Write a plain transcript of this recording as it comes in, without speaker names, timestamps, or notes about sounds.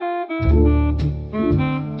Hello,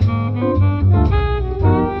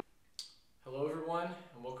 everyone,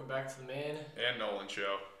 and welcome back to the Man and Nolan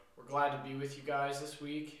Show. We're glad to be with you guys this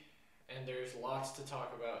week, and there's lots to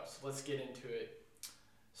talk about, so let's get into it.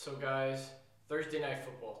 So, guys, Thursday Night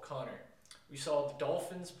Football, Connor, we saw the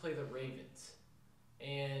Dolphins play the Ravens,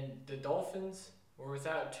 and the Dolphins were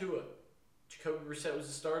without Tua. Jacoby Brissett was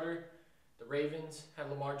the starter. The Ravens had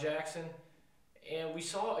Lamar Jackson, and we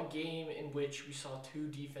saw a game in which we saw two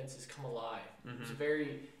defenses come alive. It was a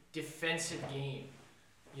very defensive game,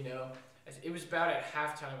 you know. It was about at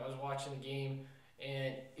halftime. I was watching the game,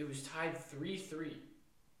 and it was tied 3-3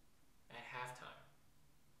 at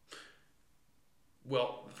halftime.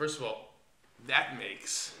 Well, first of all, that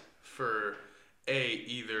makes for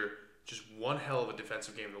either just one hell of a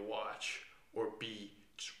defensive game to watch, or B,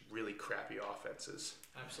 just really crappy offenses.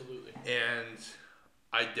 Absolutely. And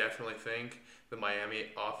I definitely think the Miami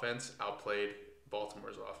offense outplayed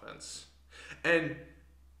Baltimore's offense. And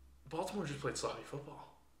Baltimore just played sloppy football.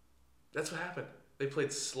 That's what happened. They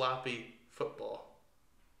played sloppy football.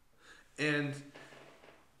 And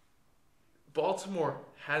Baltimore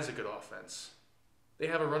has a good offense. They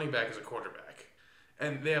have a running back as a quarterback.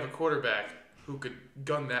 And they have a quarterback who could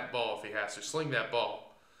gun that ball if he has to, sling that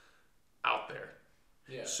ball out there.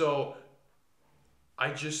 Yeah. So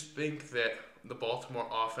I just think that the Baltimore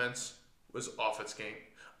offense was off its game.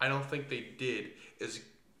 I don't think they did as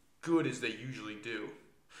good as they usually do.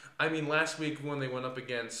 I mean, last week when they went up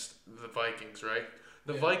against the Vikings, right?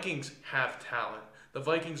 The Vikings have talent. The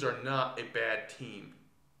Vikings are not a bad team.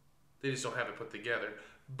 They just don't have it put together.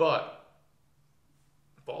 But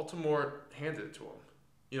Baltimore handed it to them.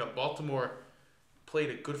 You know, Baltimore played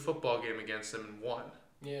a good football game against them and won.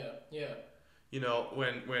 Yeah. You know,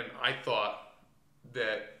 when I thought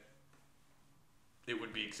that it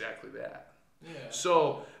would be exactly that. Yeah.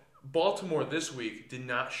 So Baltimore this week did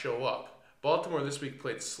not show up. Baltimore this week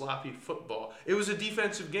played sloppy football. It was a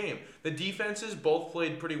defensive game. The defenses both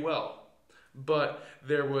played pretty well. But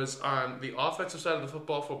there was, on the offensive side of the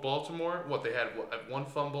football for Baltimore, they had one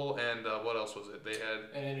fumble and what else was it? They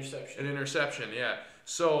had An interception. An interception, yeah.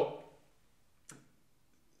 So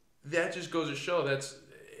that just goes to show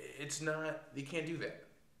you can't do that.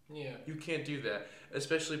 Yeah. You can't do that,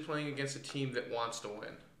 especially playing against a team that wants to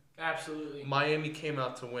win. Absolutely. Miami came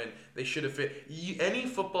out to win. They should have fit. Any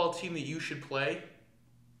football team that you should play,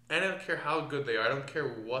 I don't care how good they are. I don't care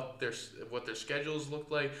what their schedules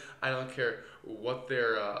look like. I don't care what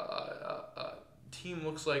their team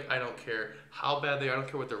looks like. I don't care how bad they are. I don't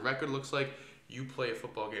care what their record looks like. You play a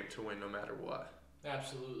football game to win no matter what.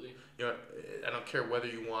 Absolutely. You know, I don't care whether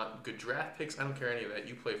you want good draft picks. I don't care any of that.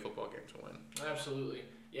 You play a football game to win. Absolutely.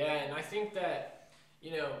 Yeah, and I think that,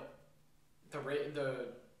 you know,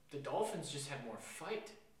 the Dolphins just had more fight.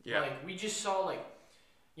 Yeah. Like, we just saw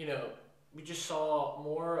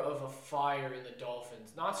more of a fire in the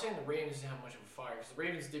Dolphins. Not saying the Ravens didn't have much of a fire, because the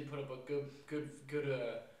Ravens did put up a good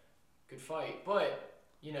fight. But,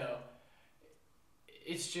 you know,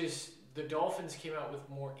 it's just the Dolphins came out with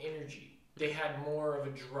more energy. They had more of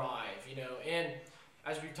a drive, you know. And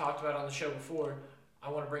as we've talked about on the show before, I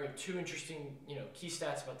want to bring up two interesting, you know, key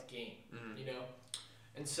stats about the game, you know.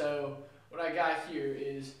 And so what I got here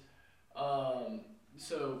is,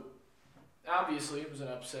 so obviously it was an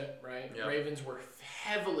upset, right? Yep. Ravens were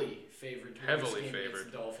heavily favored to win this game against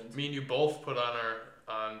the Dolphins. Me and you both put on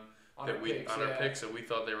our picks that we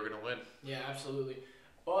thought they were going to win. Yeah, absolutely.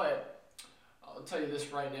 But I'll tell you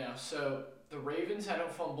this right now. So the Ravens had a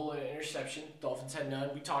fumble and an interception. Dolphins had none.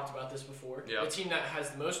 We talked about this before. Yep. The team that has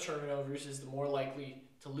the most turnovers is the more likely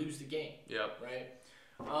to lose the game. Yep. Right?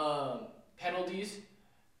 Penalties.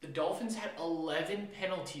 The Dolphins had 11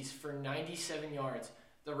 penalties for 97 yards.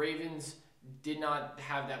 The Ravens did not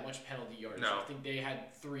have that much penalty yards. No. I think they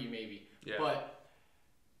had 3 maybe. Yeah. But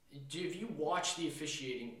if you watch the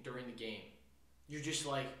officiating during the game, you're just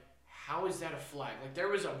like, how is that a flag? Like, there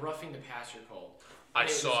was a roughing the passer called. I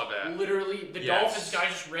saw that. Literally, the Dolphins guy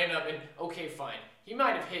just ran up and, okay, fine. He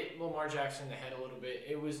might have hit Lamar Jackson in the head a little bit.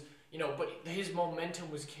 It was, you know, but his momentum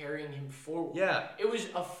was carrying him forward. Yeah. It was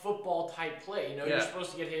a football-type play. You know, you're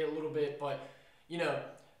supposed to get hit a little bit, but, you know,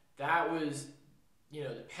 that was, you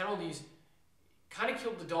know, the penalties kind of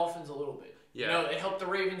killed the Dolphins a little bit. Yeah. You know, it helped the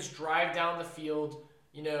Ravens drive down the field,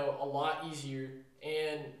 you know, a lot easier.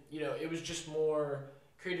 And, you know, it was just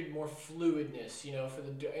created more fluidness, you know,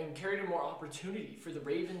 and created more opportunity for the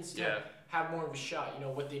Ravens to have more of a shot. You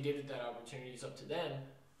know, what they did with that opportunity is up to them.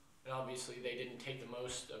 And obviously they didn't take the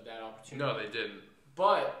most of that opportunity. No, they didn't.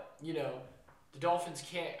 But, you know, the Dolphins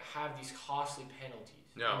can't have these costly penalties.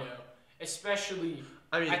 No. You know, especially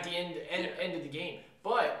at the end of the game.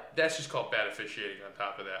 But that's just called bad officiating on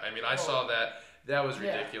top of that. I mean, I saw that. That was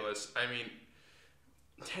ridiculous. I mean,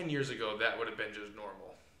 10 years ago, that would have been just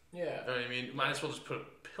normal. Yeah. You know what I mean? Might as well just put a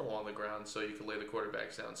pillow on the ground so you can lay the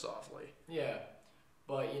quarterbacks down softly. Yeah.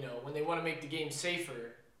 But, you know, when they want to make the game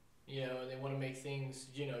safer, you know, and they want to make things,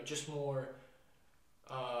 you know, just more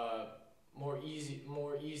easy,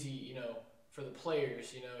 you know, for the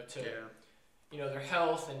players, you know, to, you know, their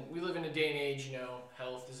health. And we live in a day and age, you know,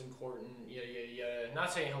 health is important, yada.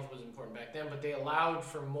 Not saying health wasn't important back then, but they allowed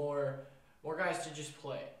for more guys to just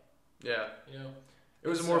play. Yeah. You know? It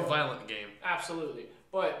was a more violent game. Absolutely.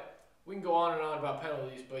 But we can go on and on about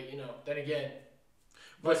penalties, but, you know, then again,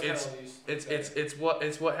 but it's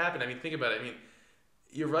what happened. I mean, think about it. I mean,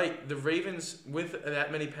 you're right. The Ravens, with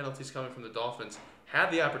that many penalties coming from the Dolphins,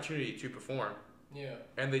 had the opportunity to perform. Yeah.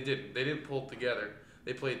 And they didn't. They didn't pull it together.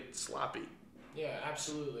 They played sloppy. Yeah,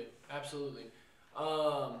 absolutely.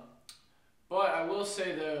 But I will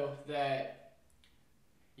say, though, that,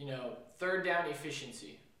 you know, third down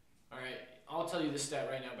efficiency. All right. I'll tell you this stat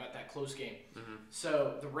right now about that close game. Mm-hmm.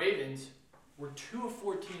 So the Ravens were 2 of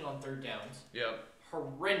 14 on third downs. Yep.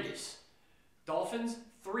 Horrendous. Dolphins,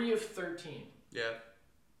 3 of 13. Yeah.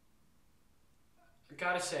 I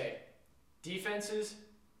gotta say, defenses,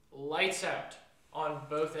 lights out on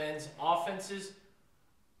both ends. Offenses,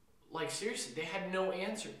 like, seriously, they had no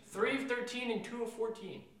answer. 3 of 13 and 2 of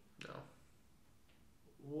 14. No.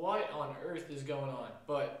 What on earth is going on?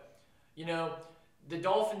 But, you know, the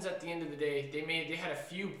Dolphins, at the end of the day, they had a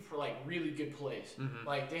few, like, really good plays. Mm-hmm.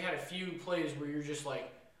 Like, they had a few plays where you're just like,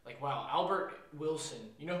 wow, Albert Wilson.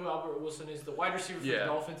 You know who Albert Wilson is? The wide receiver for the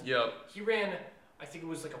Dolphins? Yep. He ran, I think it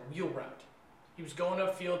was like a wheel route. He was going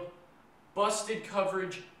upfield, busted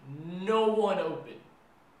coverage, no one open.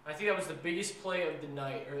 I think that was the biggest play of the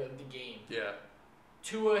night, or of the game. Yeah.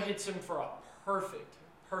 Tua hits him for a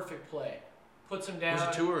perfect play. Puts him down. Was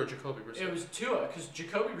it Tua or Jacoby Brissett? It was Tua, because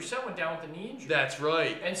Jacoby Brissett went down with a knee injury. That's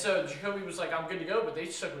right. And so Jacoby was like, I'm good to go, but they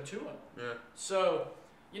stuck with Tua. Yeah. So,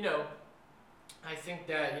 you know, I think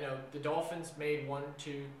that, you know, the Dolphins made 1,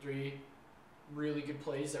 2, 3 really good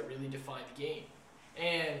plays that really defined the game.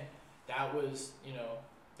 And that was, you know,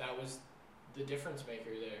 the difference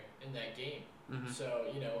maker there in that game. Mm-hmm. So,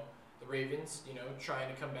 you know, the Ravens, you know, trying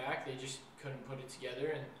to come back, they just couldn't put it together,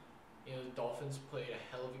 and, you know, the Dolphins played a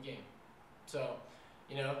hell of a game. So,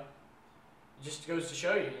 you know, it just goes to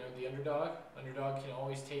show you, you know, the underdog can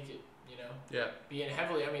always take it, you know. Yeah. Being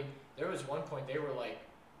heavily, I mean, there was one point they were like,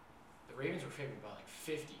 the Ravens were favored by like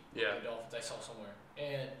 50. Yeah. The Dolphins, I saw somewhere.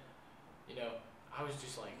 And, you know, I was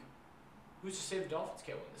just like, who's to say the Dolphins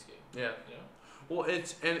can't win this game? Yeah. You know? Well,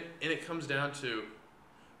 and it comes down to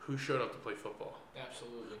who showed up to play football.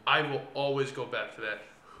 Absolutely. I will always go back to that.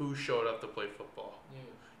 Who showed up to play football? Yeah.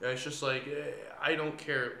 And it's just like, I don't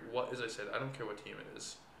care what, as I said, I don't care what team it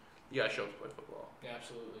is. You gotta show up to play football. Yeah,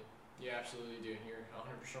 absolutely. You absolutely do. You're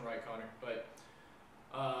 100% right, Connor. But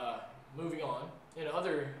moving on, in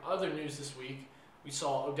other news this week, we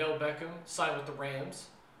saw Odell Beckham sign with the Rams.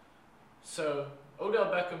 So Odell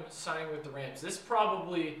Beckham signing with the Rams. This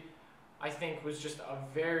probably, I think, was just a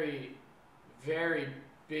very, very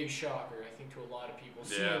big shocker, I think, to a lot of people.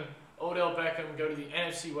 Yeah. Seeing Odell Beckham go to the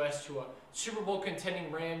NFC West to a Super Bowl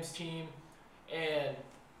contending Rams team. And,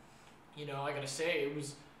 you know, I gotta say,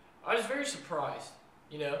 I was very surprised,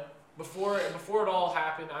 you know. Before it all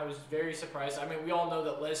happened, I was very surprised. I mean, we all know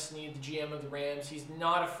that Les Snead, the GM of the Rams, he's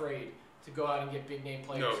not afraid to go out and get big name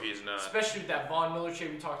players. No, he's not. Especially with that Von Miller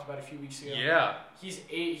trade we talked about a few weeks ago. Yeah.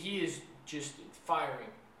 He is just firing.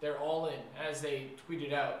 They're all in, as they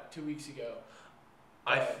tweeted out 2 weeks ago.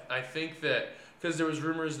 I think that because there was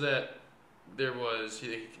rumors that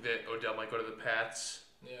that Odell might go to the Pats.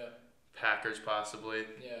 Yeah. Packers possibly.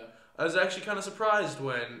 Yeah. I was actually kind of surprised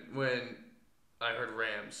when I heard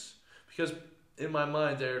Rams, because in my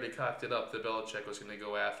mind they already cocked it up that Belichick was going to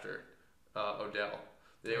go after Odell.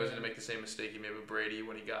 That he was going to make the same mistake he made with Brady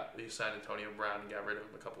when he signed Antonio Brown and got rid of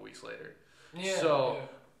him a couple weeks later. Yeah. So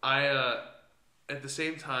I at the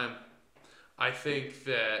same time, I think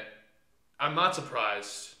that I'm not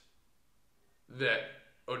surprised that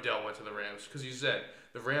Odell went to the Rams, because you said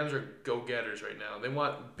the Rams are go-getters right now. They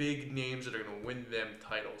want big names that are going to win them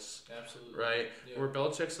titles. Absolutely. Right? Yeah. Where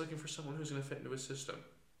Belichick's looking for someone who's going to fit into his system.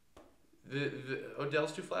 The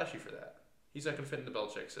Odell's too flashy for that. He's not going to fit into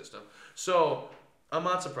Belichick's system. So I'm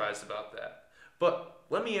not surprised about that. But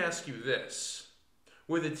let me ask you this.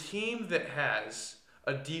 With a team that has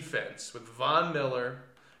a defense with Von Miller,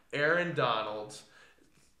 Aaron Donald,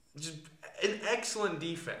 just an excellent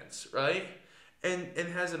defense, right? And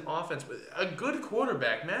has an offense with a good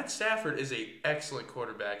quarterback. Matt Stafford is an excellent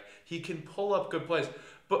quarterback. He can pull up good plays.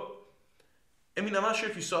 But I mean, I'm not sure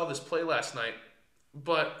if you saw this play last night,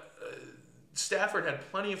 but Stafford had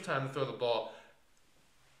plenty of time to throw the ball,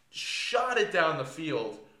 shot it down the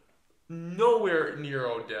field, nowhere near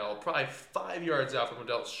Odell, probably 5 yards out from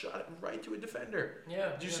Odell, shot it right to a defender.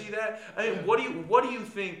 Yeah. Did you see that? I mean, what do you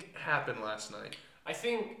think happened last night? I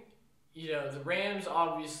think, the Rams,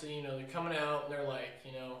 obviously, they're coming out and they're like,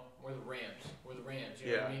 we're the Rams. We're the Rams.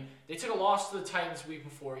 You know what I mean? They took a loss to the Titans the week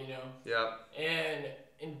before, Yeah. And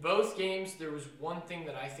in both games, there was one thing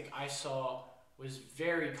that I think I saw was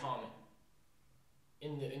very common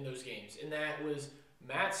in those games, and that was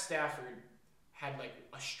Matt Stafford had like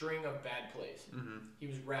a string of bad plays. Mm-hmm. He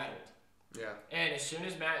was rattled. Yeah. And as soon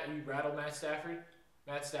as you rattled Matt Stafford,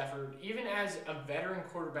 even as a veteran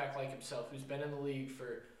quarterback like himself, who's been in the league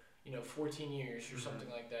for 14 years or something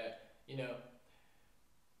like that,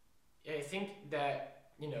 I think that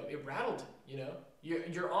it rattled him.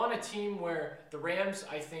 You're on a team where the Rams.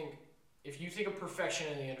 I think if you think of perfection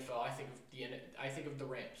in the NFL, I think of the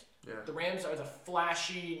Rams. Yeah. The Rams are the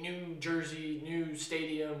flashy New Jersey, new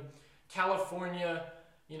stadium, California,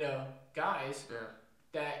 guys. Yeah.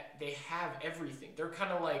 That they have everything. They're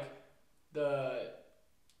kind of like the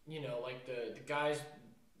guys,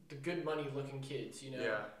 the good money looking kids.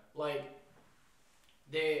 Yeah. Like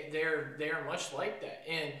they're much like that.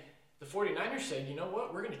 And the 49ers said, you know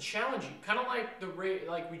what, we're going to challenge you. Kind of like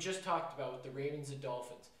like we just talked about with the Ravens and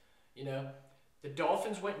Dolphins. The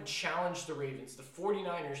Dolphins went and challenged the Ravens. The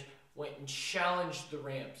 49ers went and challenged the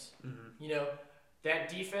Rams. Mm-hmm. That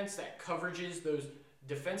defense, that coverages, those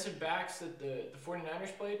defensive backs that the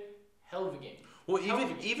 49ers played, hell of a game. Well,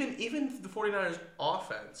 even the 49ers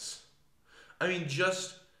offense,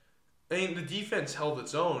 the defense held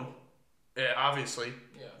its own, obviously.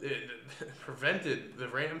 Yeah. It prevented the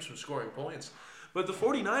Rams from scoring points. But the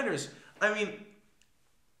 49ers,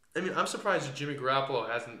 I'm surprised that Jimmy Garoppolo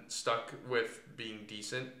hasn't stuck with being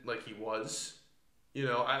decent like he was.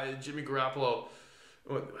 Jimmy Garoppolo,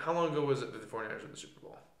 how long ago was it that the 49ers won the Super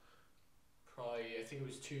Bowl? Probably, I think it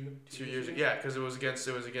was 2 years ago. Yeah, because it was against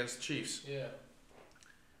the Chiefs. Yeah.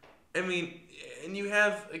 And you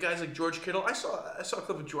have guys like George Kittle. I saw a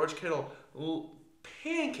clip of George Kittle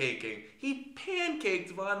pancaking. He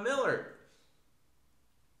pancaked Von Miller.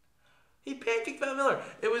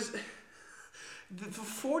 It was the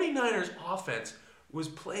 49ers offense was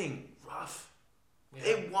playing rough. Yeah.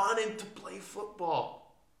 They wanted to play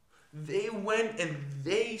football. They went and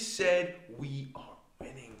they said, we are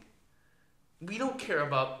winning. We don't care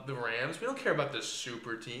about the Rams. We don't care about the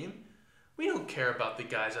super team. We don't care about the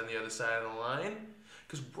guys on the other side of the line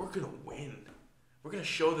because we're going to win. We're going to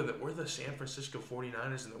show them that we're the San Francisco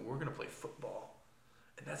 49ers and that we're going to play football.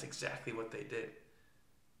 And that's exactly what they did.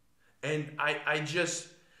 And I just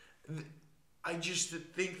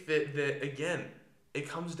think that again, it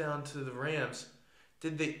comes down to the Rams.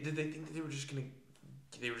 Did they think that they were just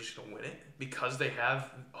gonna win it because they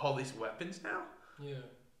have all these weapons now? Yeah.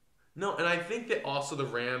 No, and I think that also the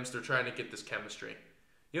Rams, they're trying to get this chemistry.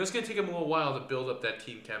 It's gonna take them a little while to build up that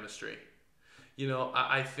team chemistry.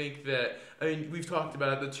 I think that we've talked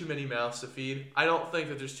about it, the too many mouths to feed. I don't think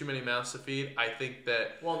that there's too many mouths to feed. I think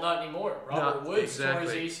that not anymore. Robert Woods tore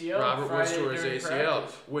his ACL.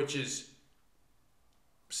 Which is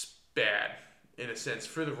bad in a sense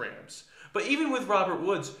for the Rams. But even with Robert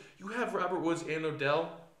Woods, you have Robert Woods and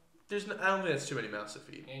Odell. I don't think that's too many mouths to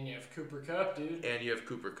feed. And you have Cooper Kupp, dude. And you have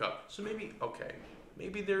Cooper Kupp. So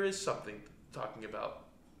maybe there is something talking about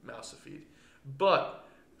mouths to feed. But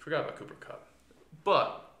forgot about Cooper Kupp.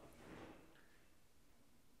 But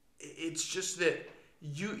it's just that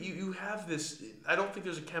you have this. I don't think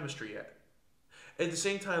there's a chemistry yet. At the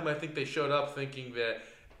same time, I think they showed up thinking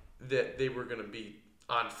that they were going to be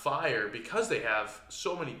on fire because they have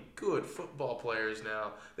so many good football players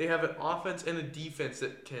now. They have an offense and a defense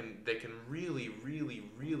that can really, really,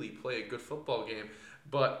 really play a good football game,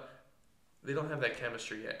 but they don't have that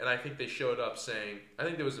chemistry yet. And I think they showed up saying, I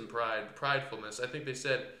think there was in pridefulness. I think they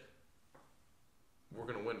said, we're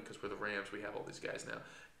going to win because we're the Rams. We have all these guys now.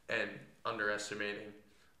 And underestimating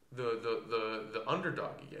the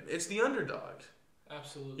underdog again. It's the underdogs.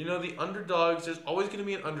 Absolutely. The underdogs, there's always going to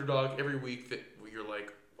be an underdog every week that you're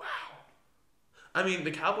like, wow.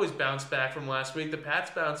 The Cowboys bounced back from last week. The Pats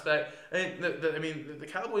bounced back. And the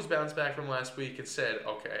Cowboys bounced back from last week and said,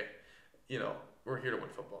 okay, we're here to win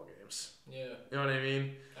football games. Yeah. You know what I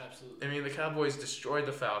mean? Absolutely. The Cowboys destroyed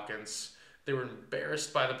the Falcons. They were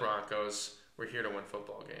embarrassed by the Broncos. We're here to win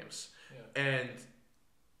football games. Yeah. And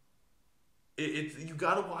you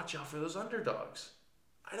got to watch out for those underdogs.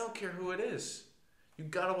 I don't care who it is. You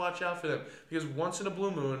got to watch out for them because once in a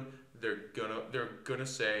blue moon, they're gonna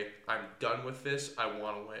say, "I'm done with this. I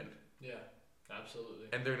want to win." Yeah, Absolutely.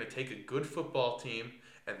 And they're going to take a good football team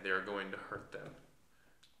and they're going to hurt them.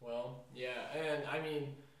 Well, yeah, and I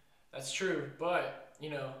mean, that's true, but,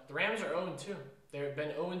 the Rams are 0-2. They've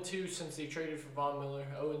been 0-2 since they traded for Von Miller,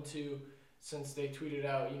 0-2 since they tweeted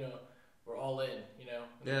out, we're all in, and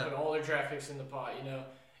they put all their draft picks in the pot,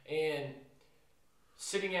 and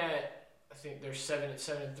sitting at, I think they're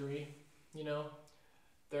 7-3,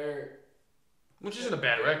 they're... Which isn't a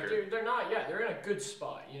bad record. They're not, they're in a good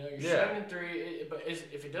spot, you're 7-3, but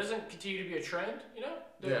if it doesn't continue to be a trend,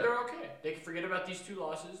 they're okay. They can forget about these 2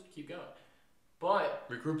 losses, keep going. But...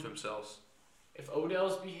 regroup themselves. If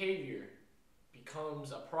Odell's behavior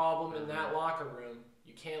becomes a problem in that locker room,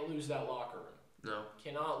 you can't lose that locker room. No.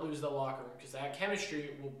 Cannot lose the locker room because that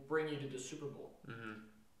chemistry will bring you to the Super Bowl. Mm-hmm.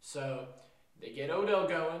 So they get Odell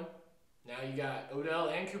going. Now you got Odell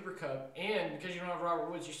and Cooper Kupp. And because you don't have Robert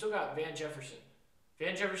Woods, you still got Van Jefferson.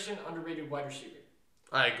 Van Jefferson, underrated wide receiver.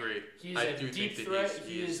 I agree. He's a deep threat.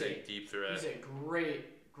 He is a deep threat. He's a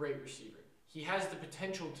great receiver. He has the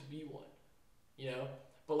potential to be one.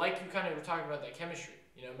 But like you kind of were talking about that chemistry.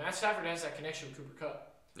 Matt Stafford has that connection with Cooper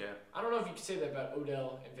Kupp. Yeah. I don't know if you can say that about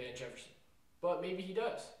Odell and Van Jefferson. But maybe he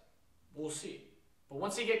does. We'll see. But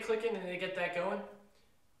once they get clicking and they get that going,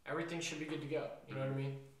 everything should be good to go. You know what I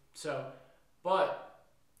mean? So, but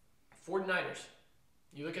 49ers,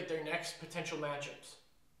 you look at their next potential matchups.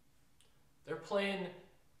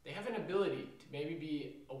 They have an ability to maybe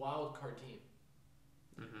be a wild card team.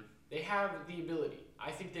 Mm-hmm. They have the ability.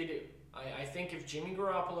 I think they do. I think if Jimmy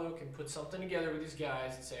Garoppolo can put something together with these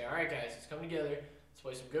guys and say, all right, guys, let's come together. Let's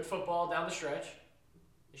play some good football down the stretch.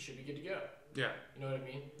 It should be good to go. Yeah. You know what I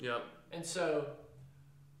mean? Yep. And so,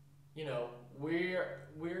 we're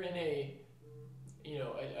in a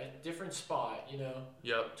different spot,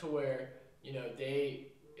 Yep. to where,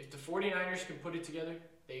 if the 49ers can put it together,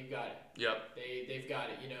 they've got it. Yep. They've got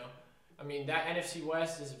it, I mean, that NFC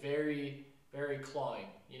West is very, very clawing.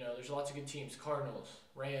 There's lots of good teams. Cardinals,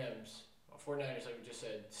 Rams, 49ers, like we just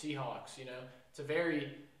said, Seahawks, It's a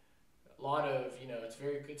lot of,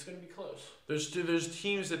 it's going to be close. There's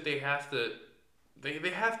teams that they have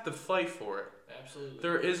to fight for it. Absolutely.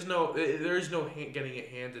 There is no getting it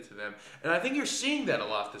handed to them. And I think you're seeing that a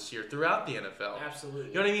lot this year throughout the NFL. Absolutely.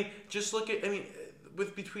 You know what I mean? Just look at,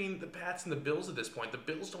 between the Pats and the Bills at this point, the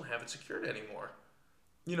Bills don't have it secured anymore.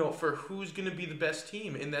 For who's going to be the best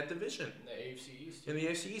team in that division. In the AFC East. In the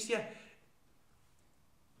AFC East, yeah.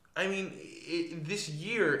 This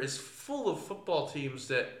year is full of football teams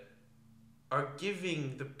that are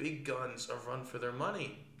giving the big guns a run for their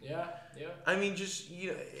money. Yeah. Any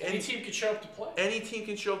team can show up to play. Any team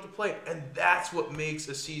can show up to play, and that's what makes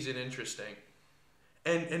a season interesting.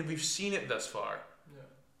 And we've seen it thus far. Yeah.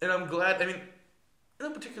 And I'm glad. I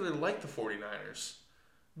don't particularly like the 49ers,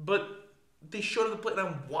 but they showed up to play, and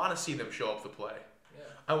I want to see them show up to play. Yeah.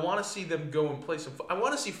 I want to see them go and play some. I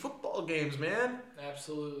want to see football games, man.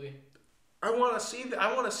 Absolutely. I want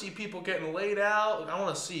to see people getting laid out. I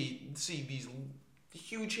want to see these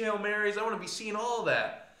huge Hail Marys. I want to be seeing all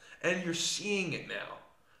that. And you're seeing it now.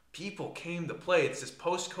 People came to play. It's this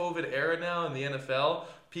post-COVID era now in the NFL.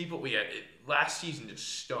 Last season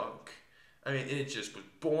just stunk. It just was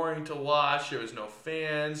boring to watch. There was no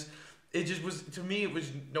fans. It just was, to me, it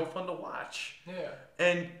was no fun to watch. Yeah.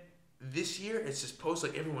 And this year, it's just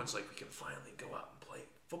everyone's like, we can finally go out and play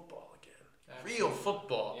football again. Absolutely. Real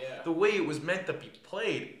football. Yeah. The way it was meant to be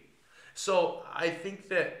played. So I think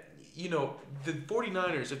that, the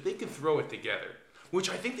 49ers, if they could throw it together, which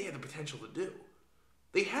I think they have the potential to do.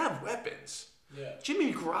 They have weapons. Yeah.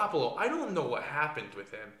 Jimmy Garoppolo, I don't know what happened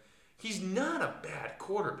with him. He's not a bad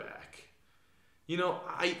quarterback.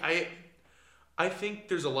 I think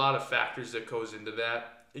there's a lot of factors that goes into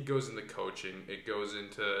that. It goes into coaching. It goes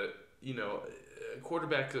into,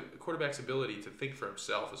 quarterback's ability to think for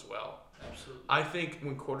himself as well. Absolutely. I think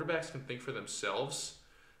when quarterbacks can think for themselves,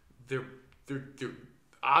 they're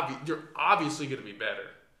obviously going to be better.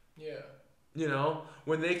 Yeah.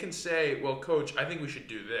 When they can say, well, coach, I think we should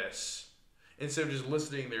do this, instead of just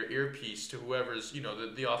listening their earpiece to whoever's,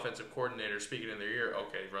 the offensive coordinator speaking in their ear,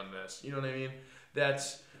 okay, run this. You know what I mean?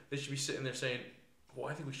 They should be sitting there saying, well,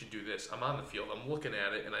 I think we should do this. I'm on the field. I'm looking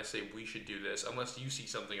at it, and I say we should do this, unless you see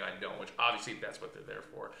something I don't, which obviously that's what they're there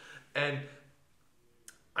for. And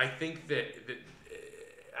I think that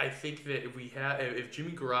if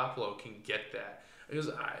Jimmy Garoppolo can get that, because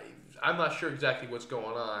I'm not sure exactly what's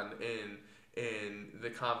going on in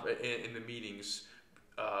the meetings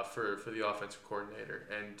for the offensive coordinator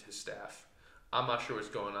and his staff. I'm not sure what's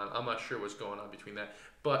going on. I'm not sure what's going on between that.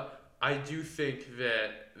 But I do think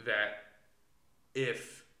that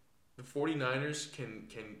if the 49ers can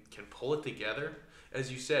pull it together,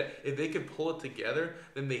 as you said, if they can pull it together,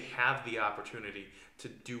 then they have the opportunity to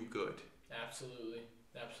do good. Absolutely.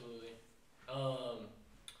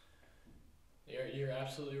 You're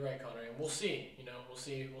absolutely right, Connor, and we'll see.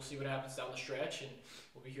 We'll see what happens down the stretch, and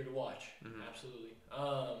we'll be here to watch. Mm-hmm. Absolutely.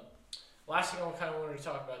 Last thing I kind of wanted to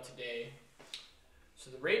talk about today. So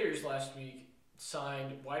the Raiders last week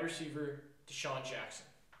signed wide receiver Deshaun Jackson.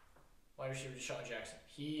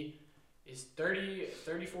 He is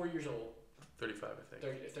 34 years old. 35, I think.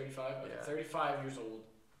 35? Okay, Yeah. 35 years old.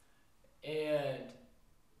 And,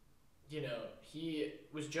 he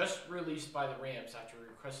was just released by the Rams after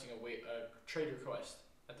requesting a trade request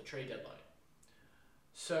at the trade deadline.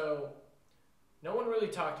 So, no one really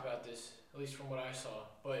talked about this, at least from what I saw,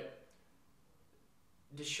 but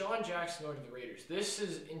Deshaun Jackson going to the Raiders. This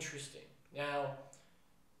is interesting. Now,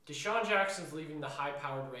 Deshaun Jackson's leaving the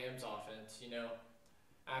high-powered Rams offense,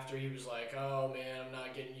 after he was like, oh, man, I'm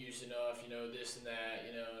not getting used enough, this and that,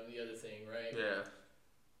 and the other thing, right? Yeah.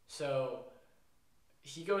 So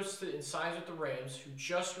he goes and signs with the Rams, who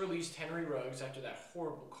just released Henry Ruggs after that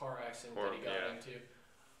horrible car accident that he got into.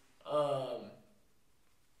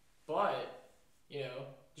 But,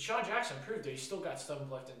 Deshaun Jackson proved that he's still got stuff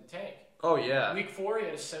left in the tank. Oh, yeah. Week 4, he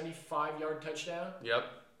had a 75-yard touchdown. Yep.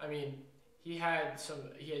 I mean, he's had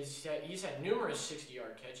numerous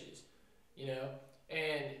 60-yard catches,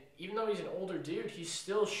 and even though he's an older dude, he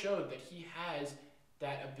still showed that he has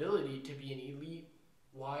that ability to be an elite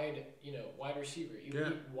wide receiver,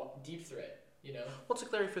 deep threat, Well, it's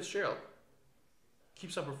like Larry Fitzgerald.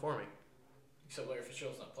 Keeps on performing. Except Larry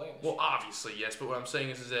Fitzgerald's not playing this Well, year. obviously, yes, but what I'm saying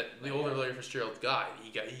is that the older Larry Fitzgerald guy,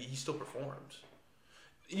 he still performs.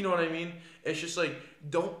 You know what I mean? It's just like,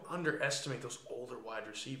 don't underestimate those older wide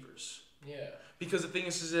receivers. Yeah. Because the thing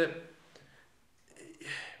is that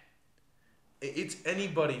it's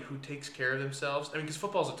anybody who takes care of themselves. I mean, because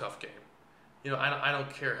football's a tough game. I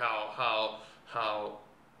don't care how how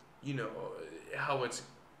it's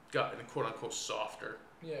gotten quote unquote softer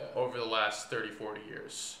over the last 30, 40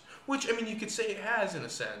 years. Which, I mean, you could say it has in a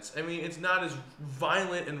sense. I mean, it's not as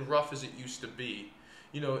violent and rough as it used to be.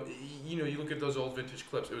 You look at those old vintage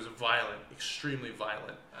clips. It was violent, extremely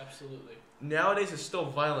violent. Absolutely. Nowadays, it's still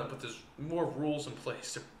violent, but there's more rules in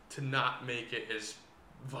place to not make it as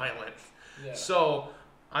violent. Yeah. So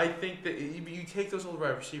I think that you take those old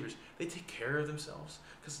wide receivers, they take care of themselves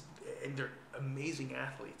and they're amazing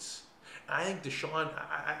athletes. And I think Deshaun.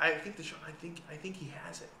 I think he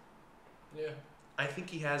has it. Yeah. I think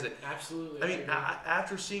he has it. Absolutely. I mean,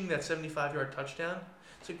 after seeing that 75-yard touchdown,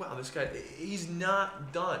 it's like, wow, this guy, he's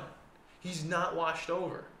not done. He's not washed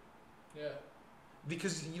over. Yeah.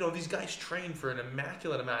 Because, these guys train for an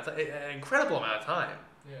immaculate amount of time, an incredible amount of time.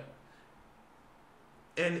 Yeah.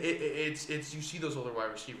 And it's you see those older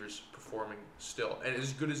wide receivers performing still, and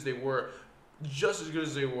as good as they were, just as good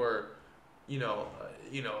as they were, 10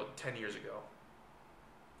 years ago.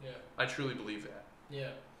 Yeah. I truly believe that. Yeah.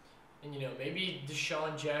 And, maybe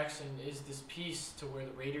Deshaun Jackson is this piece to where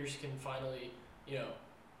the Raiders can finally,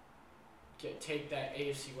 take that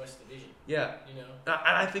AFC West division. Yeah. And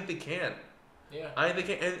I think they can. Yeah. I think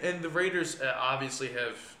they can. And the Raiders obviously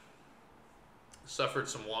have suffered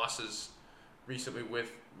some losses recently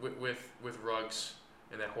with Ruggs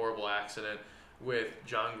and that horrible accident, with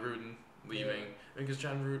John Gruden leaving. Because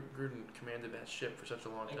John Gruden commanded that ship for such a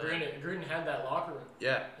long time. And Gruden had that locker room.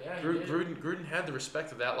 Yeah. Yeah, Gruden had the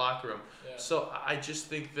respect of that locker room. Yeah. So I just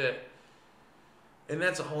think that, and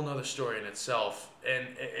that's a whole nother story in itself. And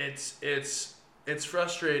it's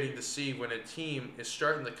frustrating to see when a team is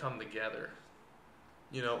starting to come together.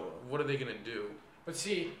 What are they going to do? But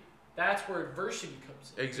see, that's where adversity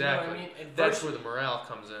comes in. Exactly. You know what I mean? That's where the morale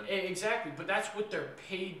comes in. Exactly, but that's what they're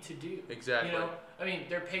paid to do. Exactly.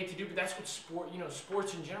 They're paid to do, but that's what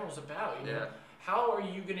sports in general is about. Yeah. How are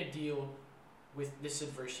you going to deal with this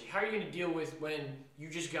adversity? How are you going to deal with when you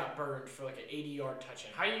just got burned for like an 80-yard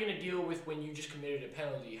touchdown? How are you going to deal with when you just committed a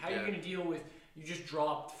penalty? How are you going to deal with you just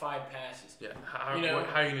dropped 5 passes? Yeah. How are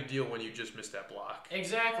you going to deal when you just missed that block?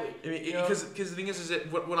 Exactly. I mean, because the thing is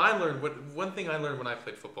that one thing I learned when I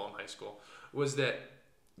played football in high school was that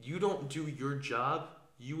you don't do your job,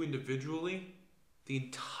 you individually, the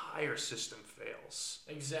entire system fails.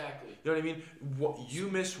 Exactly. You know what I mean? You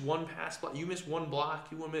miss one pass block, you miss one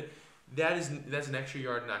block, that's an extra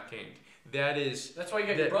yard not gained. That's why you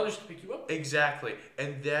got your brothers to pick you up. Exactly.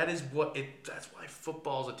 And that's why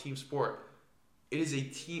football is a team sport. It is a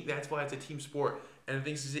team. That's why it's a team sport. And the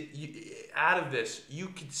thing is that out of this, you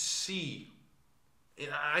could see, and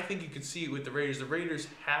I think you could see it with the Raiders. The Raiders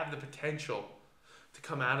have the potential to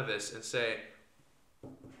come out of this and say,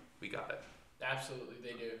 we got it. Absolutely,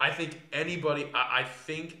 they do. I think anybody. I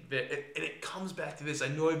think that, and it comes back to this. I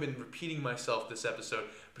know I've been repeating myself this episode,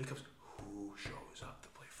 but it comes. Who shows up to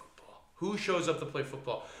play football? Who shows up to play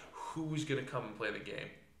football? Who's gonna come and play the game?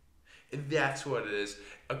 And that's what it is.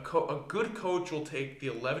 A good coach will take the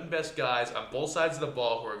 11 best guys on both sides of the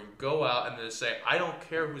ball who are going to go out and then say, I don't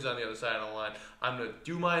care who's on the other side of the line. I'm going to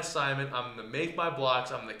do my assignment. I'm going to make my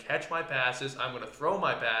blocks. I'm going to catch my passes. I'm going to throw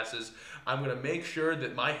my passes. I'm going to make sure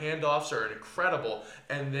that my handoffs are incredible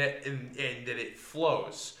and that it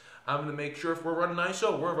flows. I'm going to make sure if we're running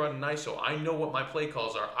ISO, we're running ISO. I know what my play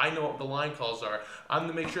calls are. I know what the line calls are. I'm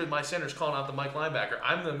going to make sure that my center's calling out the Mike linebacker.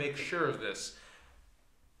 I'm going to make sure of this.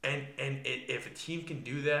 And if a team can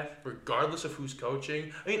do that, regardless of who's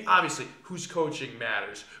coaching, I mean, obviously, who's coaching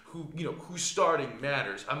matters. Who's starting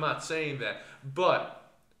matters. I'm not saying that,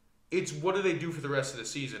 but it's what do they do for the rest of the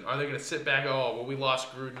season? Are they going to sit back? Oh, well, we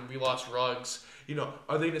lost Gruden, we lost Ruggs.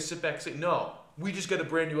 Are they going to sit back and say, no, we just got a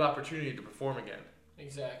brand new opportunity to perform again.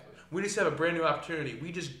 Exactly. We just have a brand new opportunity.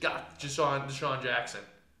 We just got Deshaun Jackson.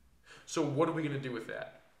 So what are we going to do with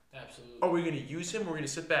that? Absolutely. Are we going to use him, or are we going to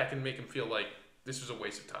sit back and make him feel like this was a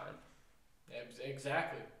waste of time?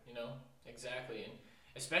 Exactly. Exactly. And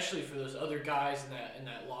especially for those other guys in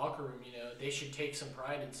that locker room, they should take some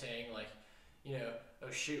pride in saying, like, oh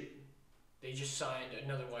shoot, they just signed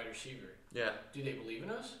another wide receiver. Yeah. Do they believe in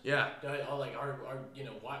us? Yeah.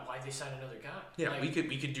 Why they sign another guy? Yeah, like, we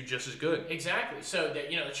could do just as good. Exactly. So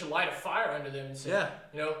that it should light a fire under them and say,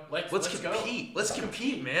 let's compete. Go. Let's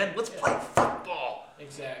compete, man. Let's play football.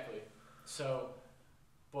 Exactly. So,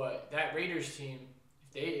 but that Raiders team,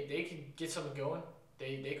 if they could get something going,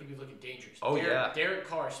 they could be looking dangerous. Oh, yeah. Derek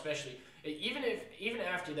Carr especially. Even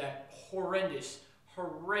after that horrendous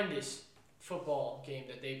football game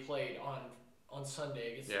that they played on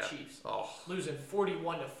Sunday against the Chiefs, losing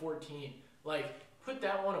 41-14, like, put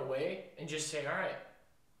that one away and just say, all right,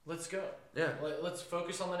 let's go. Yeah. Let's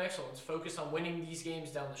focus on the next one. Let's focus on winning these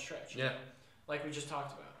games down the stretch. Yeah. Like we just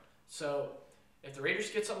talked about. So if the Raiders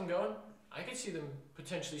get something going, I could see them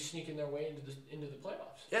potentially sneaking their way into the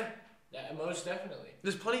playoffs. Yeah. Most definitely.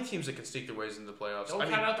 There's plenty of teams that can sneak their ways into the playoffs. Don't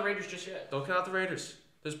count out the Raiders just yet. Don't count out the Raiders.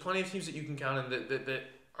 There's plenty of teams that you can count on that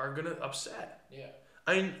are going to upset. Yeah.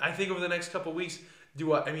 I think over the next couple of weeks,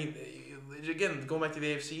 again, going back to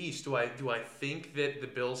the AFC East, do I think that the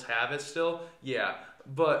Bills have it still? Yeah.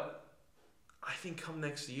 But I think come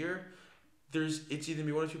next year, it's either going to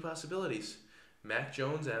be one or two possibilities. Mac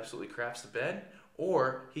Jones absolutely craps the bed,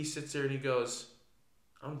 or he sits there and he goes,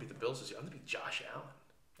 I'm going to beat the Bills this year. I'm going to beat Josh Allen.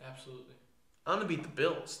 Absolutely. I'm going to beat the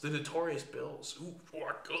Bills, the notorious Bills, who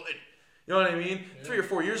are good. You know what I mean? Yeah. 3 or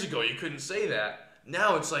 4 years ago, you couldn't say that.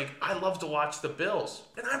 Now it's like, I love to watch the Bills.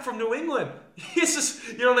 And I'm from New England. It's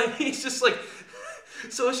just, you know what I mean? It's just like,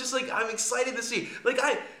 so it's just like, I'm excited to see. Like,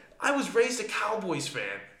 I was raised a Cowboys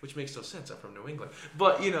fan, which makes no sense. I'm from New England.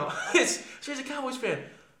 But, it's raised a Cowboys fan.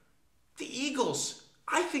 The Eagles,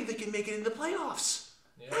 I think they can make it in the playoffs.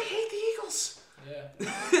 Yeah. I hate the Eagles.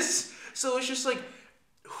 Yeah. So it's just like,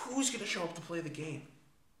 who's going to show up to play the game?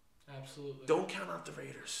 Absolutely. Don't count out the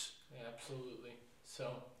Raiders. Yeah, absolutely.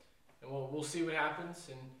 So, and we'll see what happens,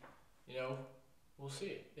 and we'll see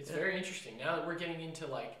it. It's very interesting now that we're getting into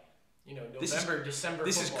November, December.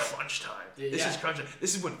 This football. is crunch time. This is crunch time.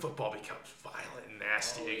 This is when football becomes violent and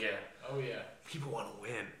nasty again. Oh yeah. People want to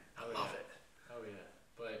win. I love it. Oh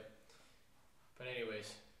yeah. But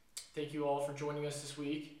anyways, thank you all for joining us this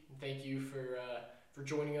week. And thank you for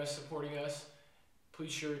joining us, supporting us.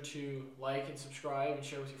 Please sure to like and subscribe and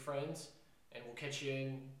share with your friends. And we'll catch you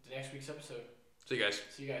in the next week's episode. See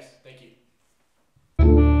you guys. Thank you.